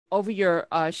over your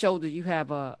shoulder, you have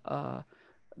the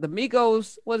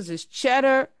Migos. What is this?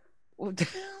 Cheddar.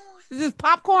 Is this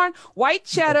popcorn? White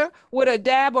cheddar with a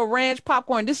dab of ranch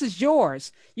popcorn. This is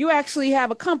yours. You actually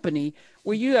have a company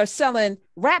where you are selling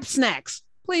wrap snacks.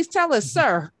 Please tell us,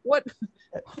 sir, what?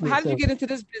 Yeah, How did you get into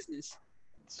this business?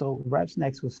 so Rap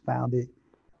Snacks was founded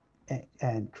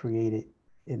and created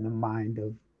in the mind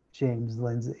of James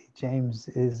Lindsay. James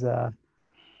is a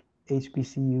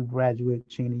HBCU graduate,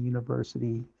 Cheney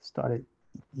University.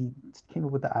 He came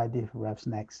up with the idea for Rap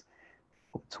Snacks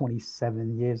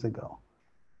 27 years ago,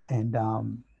 and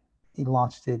he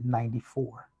launched it in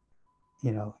 '94.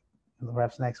 You know,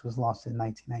 Rap Snacks was launched in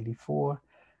 1994,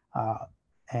 uh,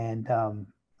 and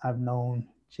I've known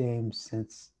James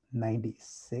since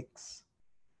 '96.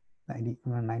 90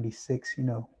 around '96,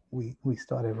 we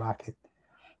started Rocket,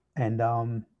 and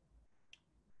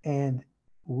and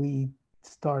we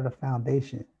started a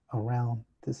foundation around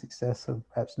the success of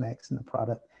Rap Snacks and the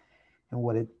product and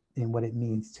what it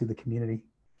means to the community.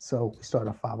 So we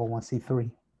started a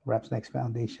 501c3 Rap Snacks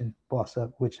Foundation, Boss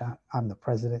Up, which I'm the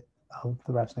president of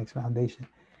the Rap Snacks Foundation.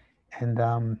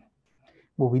 And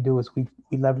what we do is we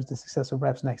leverage the success of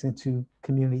Rap Snacks into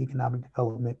community economic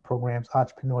development programs,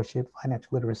 entrepreneurship, financial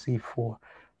literacy for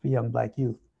young Black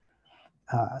youth.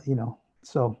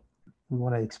 So we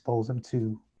want to expose them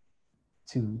to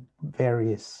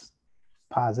various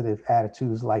positive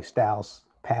attitudes, lifestyles,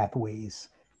 pathways,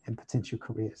 and potential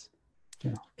careers.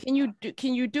 You know,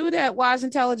 Can you do that wise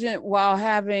intelligent while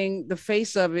having the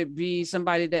face of it be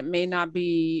somebody that may not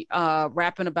be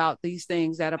rapping about these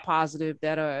things that are positive,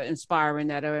 that are inspiring,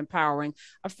 that are empowering?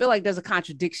 I feel like there's a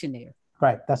contradiction there.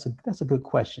 right? That's a good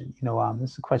question.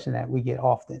 This is a question that we get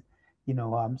often.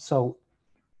 So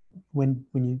when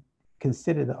you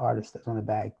consider the artist that's on the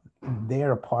bag,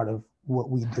 they're a part of what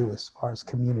we do as far as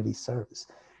community service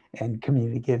and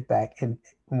community give back. And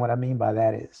what I mean by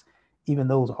that is, even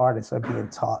those artists are being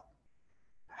taught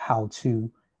how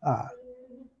to uh,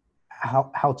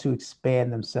 how to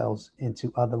expand themselves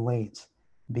into other lanes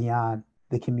beyond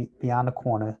beyond the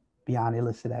corner, beyond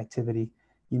illicit activity.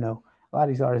 A lot of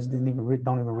these artists don't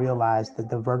even realize that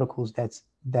the verticals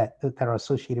that are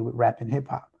associated with rap and hip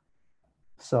hop.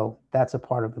 So that's a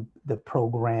part of the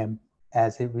program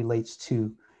as it relates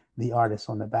to the artists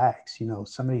on the backs.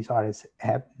 Some of these artists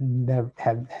have never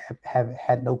have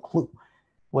had no clue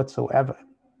whatsoever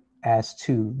as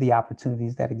to the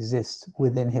opportunities that exist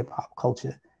within hip hop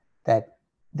culture that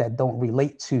don't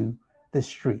relate to the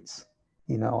streets.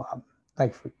 You know,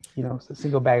 like for, a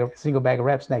single bag of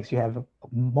rap snacks, you have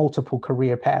multiple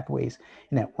career pathways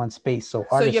in that one space. So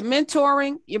So you're artists,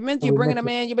 mentoring, you're bringing them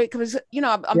mentor, in, because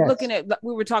I'm looking yes, at,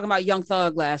 we were talking about Young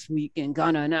Thug last week in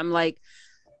Ghana, and I'm like,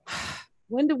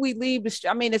 when do we leave the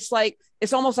I mean, it's like,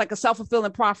 it's almost like a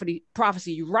self-fulfilling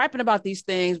prophecy. You're rapping about these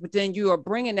things, but then you are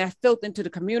bringing that filth into the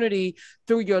community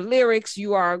through your lyrics.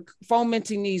 You are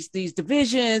fomenting these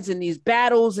divisions and these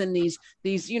battles and these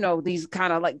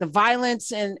kind of like the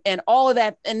violence and all of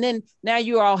that. And then now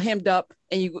you're all hemmed up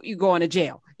and you go into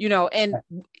jail, and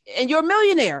you're a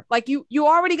millionaire. Like you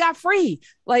already got free.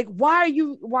 Like why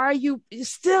are you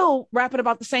still rapping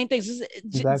about the same things?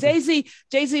 exactly,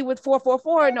 Jay-Z with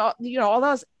 444 and all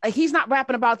those. Like, he's not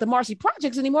rapping about the Marcy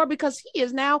projects anymore because he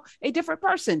is now a different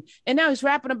person. And now he's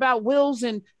rapping about wills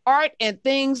and art and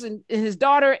things and his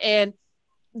daughter. And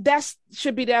that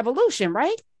should be the evolution,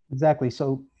 right? exactly.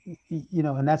 So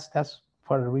and that's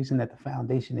part of the reason that the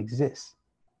foundation exists.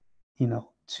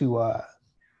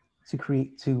 To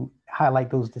create to highlight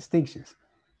those distinctions.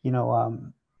 You know,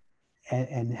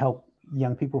 and help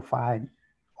young people find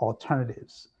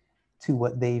alternatives to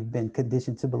what they've been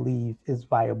conditioned to believe is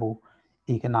viable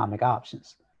economic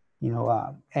options.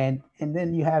 And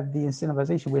then you have the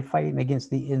incentivization. We're fighting against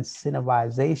the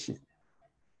incentivization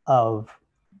of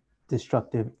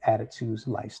destructive attitudes,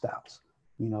 lifestyles.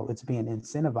 It's being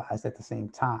incentivized at the same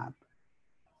time.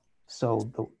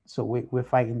 So we're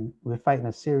fighting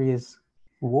a serious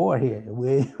war here.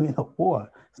 We're in a war.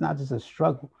 It's not just a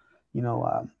struggle,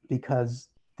 because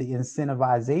the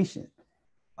incentivization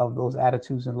of those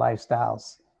attitudes and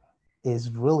lifestyles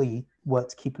is really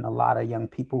what's keeping a lot of young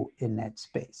people in that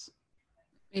space.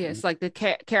 Yeah, it's like the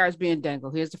carrots being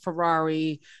dangled. Here's the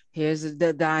Ferrari, here's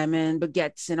the diamond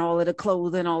baguettes and all of the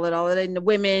clothing, all of that. And the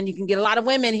women, you can get a lot of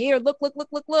women here. Look, look, look,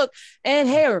 look, look. And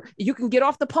here, you can get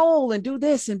off the pole and do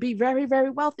this and be very, very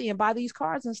wealthy and buy these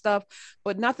cars and stuff.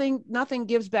 But nothing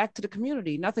gives back to the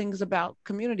community. Nothing's about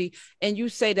community. And you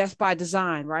say that's by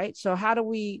design, right? So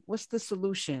what's the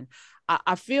solution?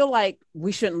 I feel like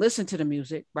we shouldn't listen to the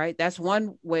music, right? That's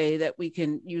one way that we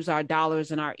can use our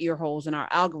dollars and our ear holes and our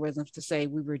algorithms to say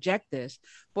we reject this.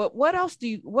 But what else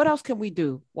can we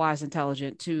do Wise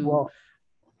Intelligent to. Well,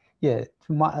 yeah,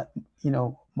 to my,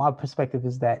 my perspective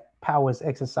is that power is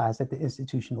exercised at the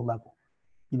institutional level.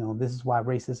 This is why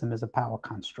racism is a power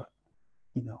construct.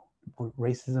 You know,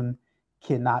 racism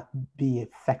cannot be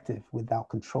effective without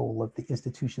control of the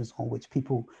institutions on which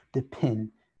people depend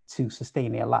to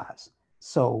sustain their lives.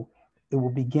 So it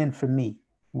will begin for me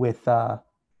with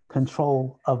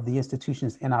control of the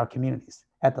institutions in our communities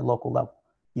at the local level.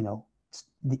 You know,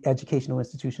 the educational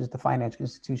institutions, the financial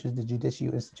institutions, the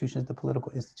judicial institutions, the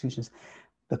political institutions,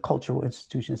 the cultural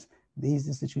institutions. These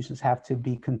institutions have to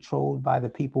be controlled by the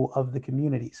people of the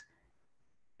communities,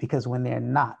 because when they're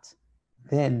not,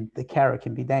 then the carrot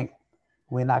can be dangled.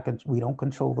 We don't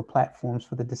control the platforms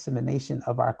for the dissemination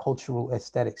of our cultural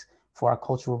aesthetics, for our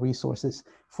cultural resources,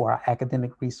 for our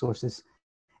academic resources,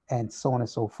 and so on and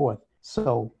so forth.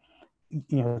 So,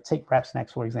 take Rap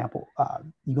Snacks, for example.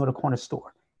 You go to corner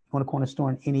store,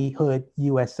 in any hood,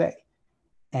 USA,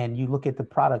 and you look at the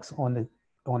products on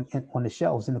the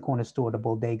shelves in the corner store, the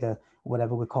bodega,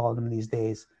 whatever we call them these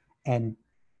days, and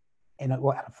out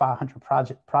of 500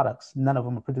 products, none of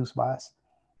them are produced by us.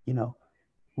 You know,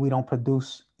 we don't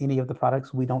produce any of the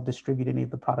products. We don't distribute any of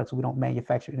the products. We don't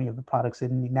manufacture any of the products.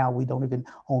 And now we don't even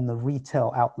own the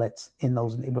retail outlets in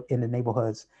the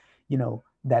neighborhoods,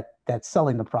 that's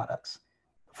selling the products.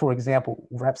 For example,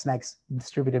 Rap Snacks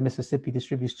distributor in Mississippi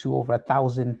distributes to over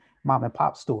 1,000 mom and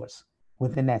pop stores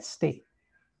within that state.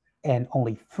 And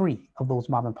only 3 of those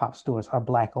mom and pop stores are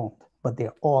Black owned, but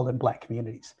they're all in Black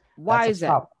communities. Why That's a is that?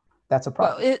 problem. That's a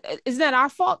Well, problem. isn't that our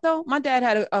fault though? My dad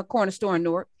had a corner store in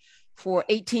Newark for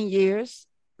 18 years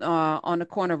on the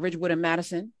corner of Ridgewood and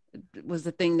Madison. It was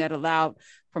the thing that allowed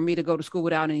for me to go to school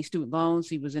without any student loans.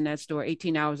 He was in that store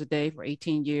 18 hours a day for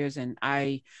 18 years. And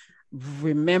I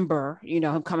remember,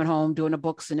 him coming home doing the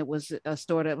books, and it was a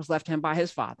store that was left to him by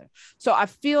his father. So I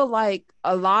feel like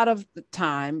a lot of the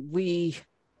time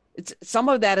some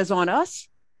of that is on us.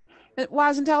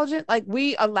 Wise Intelligent, like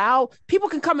we allow people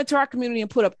can come into our community and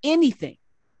put up anything.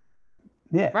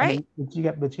 Yeah, Right. but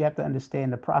you have to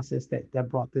understand the process that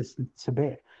brought this to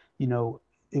bear. You know,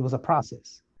 it was a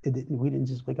process. We didn't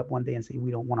just wake up one day and say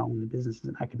we don't want to own the businesses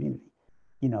in our community.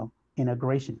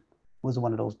 Integration was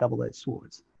one of those double-edged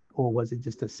swords, or was it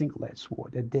just a single-edged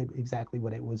sword that did exactly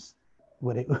what it was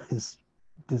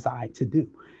designed to do?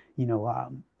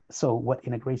 So what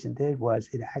integration did was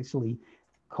it actually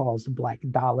caused Black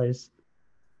dollars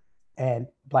and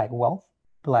Black wealth,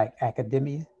 Black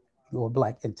academia, or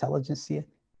Black intelligentsia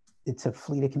to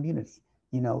flee the community.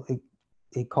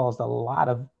 It caused a lot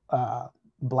of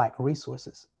Black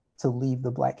resources to leave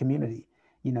the Black community,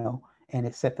 and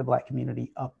it set the Black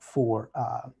community up for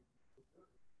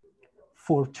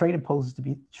trading posts to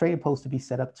be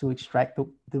set up to extract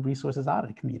the resources out of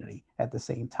the community at the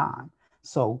same time.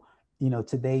 So,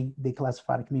 today they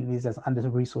classify the communities as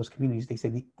under-resourced communities. They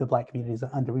say the Black community is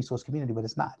an under-resourced community, but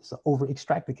it's not. It's an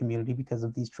over-extracted community because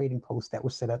of these trading posts that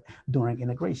were set up during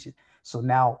integration. So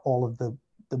now all of the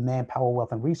manpower,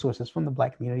 wealth, and resources from the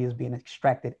Black community is being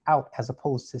extracted out, as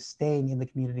opposed to staying in the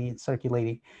community and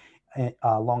circulating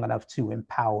long enough to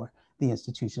empower the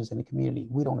institutions in the community.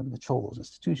 We don't even control those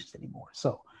institutions anymore.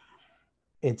 So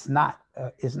it's not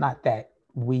that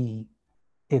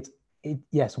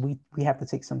yes, we have to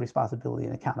take some responsibility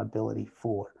and accountability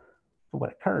for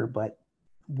what occurred, but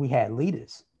we had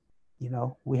leaders,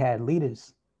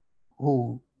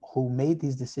 who made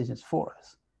these decisions for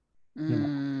us.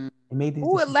 Made these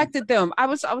Who decisions. elected them? I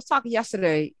was talking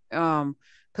yesterday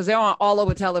because they're all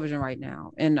over television right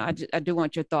now, and I do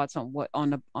want your thoughts on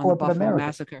the Buffalo America.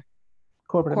 massacre.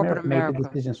 Corporate Corporate America made the America.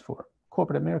 decisions for.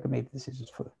 Corporate America made the decisions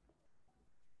for.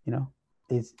 You know,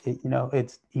 it's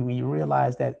when you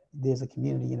realize that there's a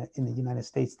community in the United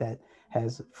States that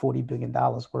has $40 billion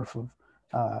worth of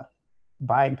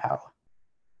buying power.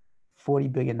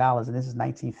 $40 billion, and this is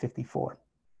 1954.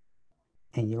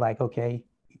 And you're like, okay,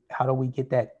 how do we get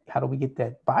that? How do we get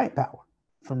that buying power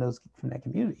from that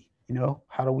community?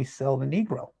 How do we sell the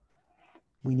Negro?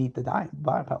 We need the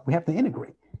buying power. We have to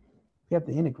integrate.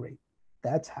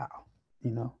 That's how.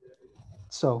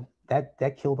 So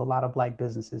that killed a lot of Black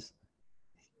businesses.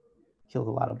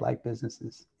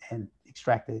 And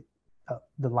extracted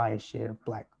the lion's share of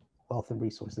Black wealth and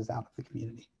resources out of the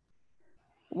community.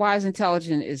 Wise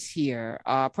Intelligent is here,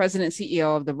 President and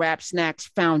CEO of the Rap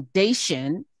Snacks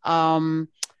Foundation.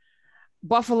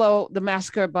 Buffalo, the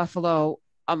massacre of Buffalo.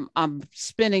 I'm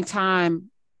spending time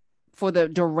for the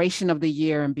duration of the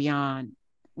year and beyond,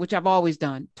 which I've always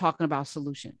done, talking about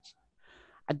solutions.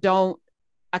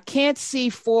 I can't see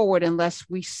forward unless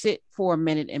we sit for a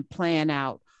minute and plan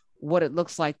out what it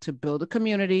looks like to build a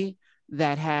community,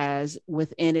 that has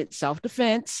within it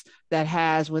self-defense, that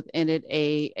has within it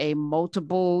a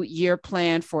multiple year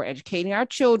plan for educating our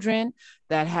children,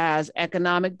 that has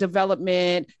economic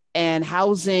development and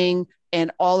housing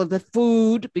and all of the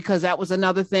food, because that was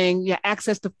another thing. Yeah,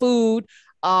 access to food,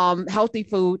 healthy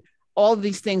food. All of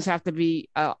these things have to be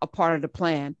a part of the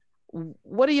plan.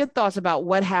 What are your thoughts about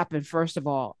what happened, first of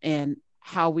all, and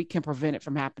how we can prevent it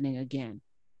from happening again?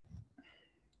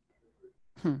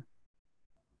 Hmm.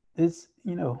 It's,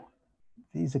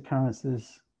 these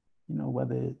occurrences,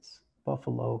 whether it's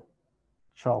Buffalo,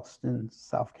 Charleston,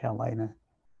 South Carolina,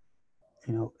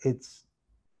 it's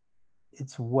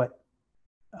what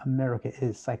America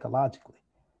is psychologically.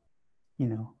 You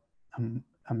know,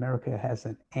 America has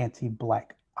an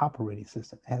anti-Black operating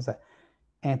system, it has an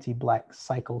anti-Black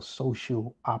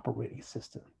psychosocial operating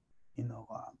system. You know,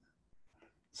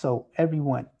 so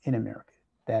everyone in America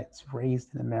that's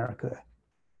raised in America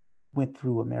went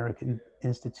through American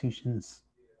institutions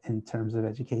in terms of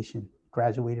education,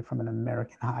 graduated from an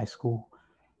American high school,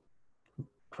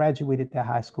 graduated that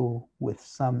high school with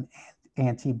some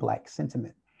anti-Black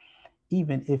sentiment,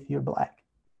 even if you're Black.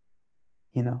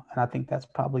 And I think that's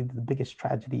probably the biggest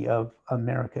tragedy of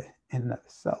America in and of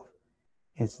itself,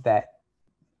 is that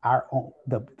our own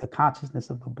the consciousness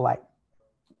of the Black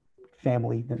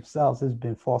family themselves has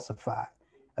been falsified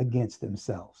against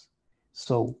themselves.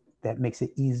 So that makes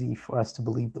it easy for us to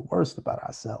believe the worst about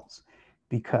ourselves,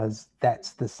 because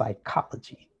that's the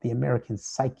psychology. The American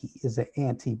psyche is an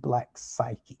anti-Black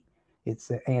psyche.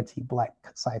 It's an anti-Black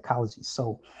psychology.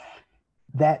 So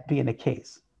that being the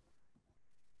case,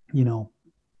 you know,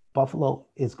 Buffalo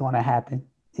is going to happen.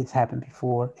 It's happened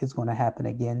before. It's going to happen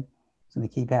again. It's going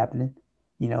to keep happening,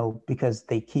 because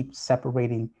they keep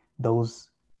separating those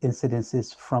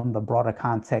incidences from the broader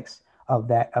context of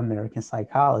that American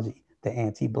psychology, the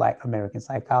anti-Black American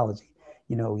psychology.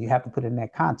 You have to put it in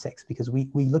that context, because we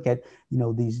look at,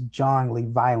 these jarringly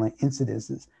violent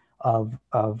incidences of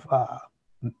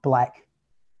Black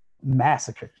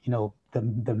massacre,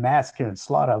 the massacre and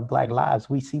slaughter of Black lives.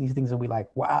 We see these things and we like,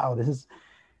 wow, this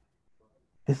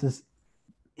is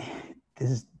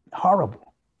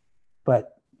horrible.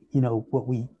 But what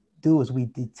we do is we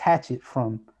detach it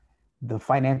from the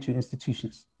financial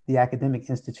institutions, the academic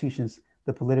institutions,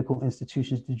 the political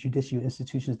institutions, the judicial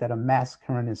institutions that are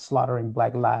massacring and slaughtering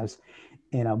Black lives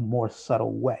in a more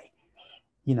subtle way,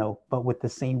 but with the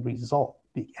same result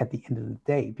at the end of the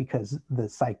day, because the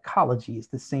psychology is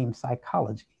the same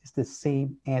psychology. It's the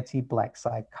same anti-Black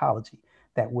psychology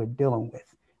that we're dealing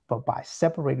with. But by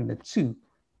separating the two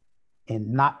and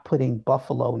not putting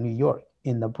Buffalo, New York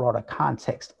in the broader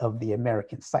context of the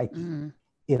American psyche,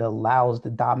 it allows the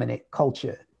dominant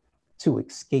culture to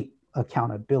escape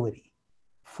accountability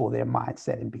for their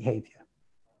mindset and behavior.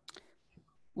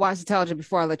 Wise Intelligent,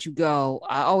 before I let you go,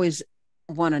 I always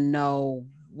want to know,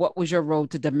 what was your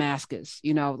road to Damascus?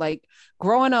 Like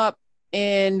growing up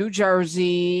in New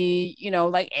Jersey,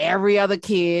 like every other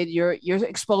kid, you're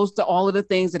exposed to all of the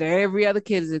things that every other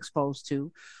kid is exposed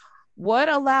to. What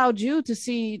allowed you to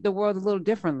see the world a little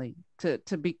differently,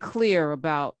 to be clear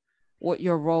about what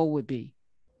your role would be?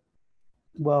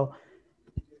 Well,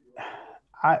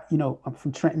 I'm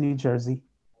from Trenton, New Jersey,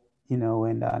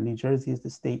 and New Jersey is the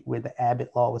state where the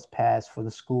Abbott law was passed for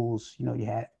the schools. You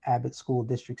had Abbott school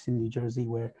districts in New Jersey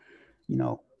where,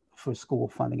 for school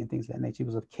funding and things of that nature. It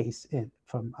was a case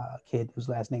from a kid whose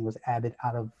last name was Abbott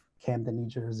out of Camden, New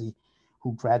Jersey,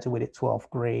 who graduated 12th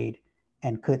grade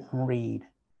and couldn't read.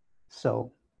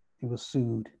 So he was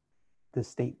sued. The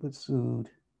state was sued,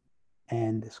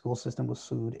 and the school system was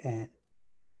sued, and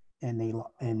they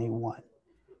won.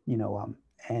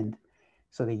 And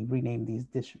so they renamed these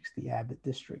districts the Abbott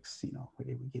districts, where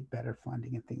they would get better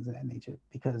funding and things of that nature.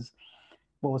 Because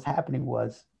what was happening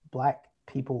was Black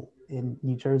people in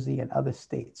New Jersey and other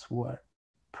states were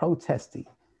protesting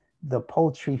the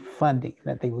paltry funding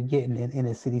that they were getting in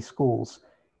inner city schools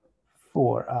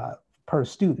for per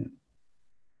student.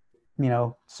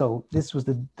 So this was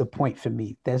the point for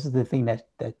me. This is the thing that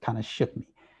kind of shook me.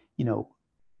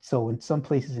 So in some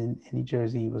places in New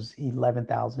Jersey, it was $11,000,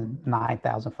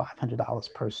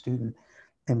 $9,500 per student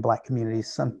in Black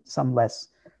communities. Some less,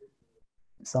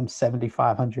 some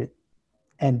 7,500,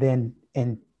 and then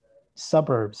in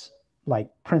suburbs like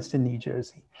Princeton, New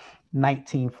Jersey,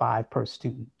 19,500 per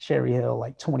student. Cherry Hill,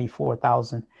 like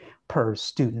 24,000 per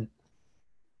student.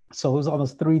 So it was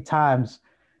almost 3 times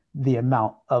the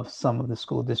amount of some of the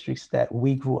school districts that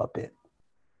we grew up in.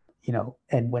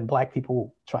 And when Black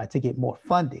people tried to get more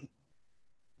funding,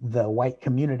 the white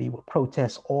community would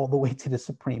protest all the way to the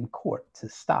Supreme Court to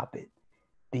stop it,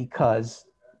 because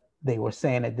They were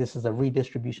saying that this is a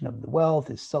redistribution of the wealth,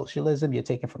 it's socialism, you're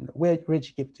taking from the rich,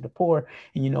 you give it to the poor,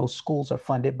 and you know schools are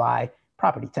funded by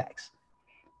property tax.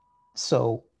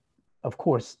 So of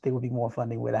course there will be more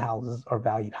funding where the houses are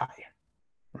valued higher,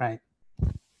 right?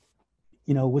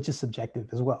 You know, which is subjective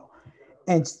as well,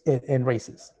 and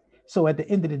racist. So at the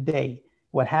end of the day,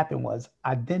 what happened was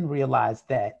I then realized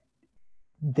that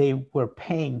they were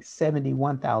paying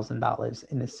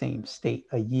 $71,000 in the same state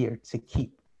a year to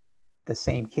keep the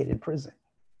same kid in prison.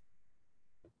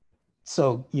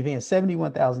 So you're paying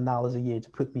 $71,000 a year to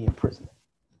put me in prison,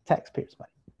 taxpayers'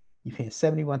 money. You're paying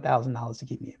 $71,000 to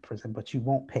keep me in prison, but you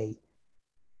won't pay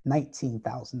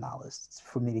 $19,000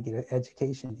 for me to get an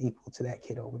education equal to that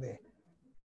kid over there.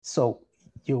 So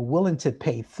you're willing to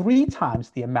pay 3 times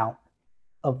the amount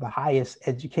of the highest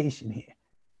education here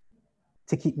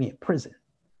to keep me in prison,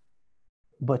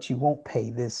 but you won't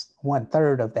pay this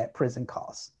 1/3 of that prison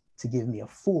cost to give me a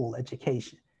full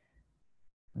education.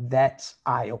 That's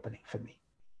eye-opening for me.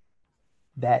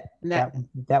 That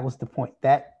was the point.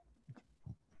 That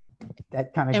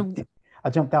kind of, I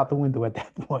jumped out the window at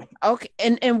that point. Okay,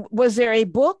 and was there a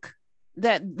book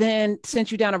that then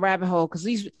sent you down a rabbit hole? Because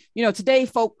these, you know, today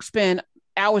folks spend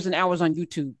hours and hours on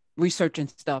YouTube researching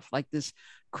stuff like this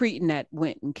Cretan that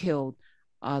went and killed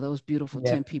those beautiful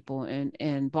 10 people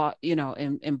in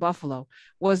Buffalo.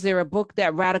 Was there a book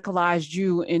that radicalized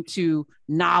you into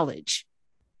knowledge?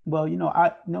 Well, you know,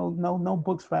 no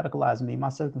books radicalize me. My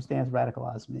circumstance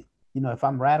radicalized me. You know, if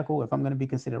I'm radical, if I'm going to be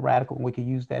considered radical, and we could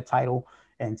use that title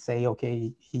and say,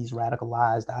 okay, he's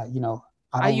radicalized.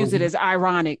 I use it as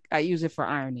ironic. I use it for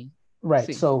irony. Right.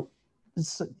 See.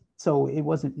 So it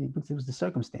wasn't, it was the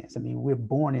circumstance. I mean, we're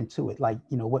born into it. Like,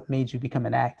 you know, what made you become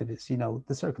an activist? You know,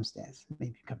 the circumstance made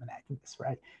you become an activist,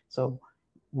 right? So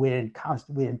we're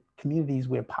in communities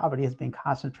where poverty has been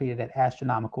concentrated at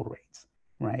astronomical rates,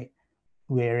 right?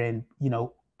 We're in, you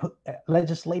know,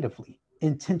 legislatively,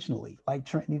 intentionally, like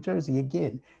Trenton, New Jersey,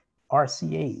 again,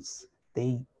 RCAs,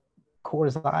 they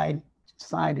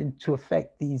signed into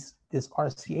effect this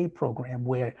RCA program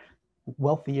where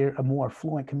wealthier or more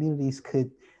affluent communities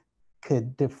could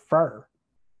defer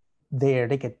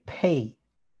they could pay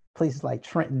places like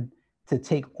Trenton to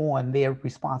take on their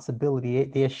responsibility,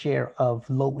 their share of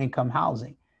low income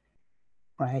housing,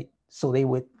 right? So they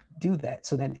would do that.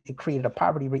 So then it created a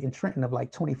poverty rate in Trenton of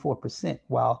like 24%,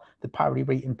 while the poverty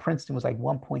rate in Princeton was like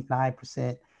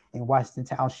 1.9%, in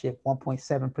Washington Township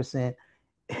 1.7%,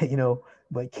 you know,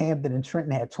 but Camden and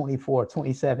Trenton had 24,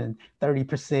 27,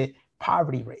 30%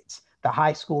 poverty rates. The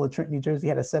high school in Trenton, New Jersey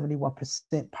had a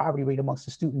 71% poverty rate amongst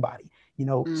the student body, you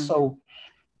know. So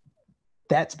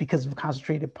that's because of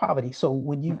concentrated poverty. So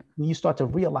when you start to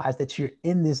realize that you're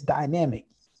in this dynamic,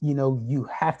 you know, you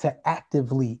have to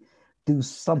actively do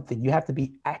something. You have to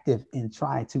be active in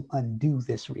trying to undo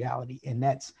this reality. And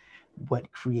that's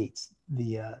what creates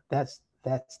the that's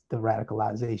the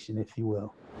radicalization, if you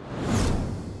will.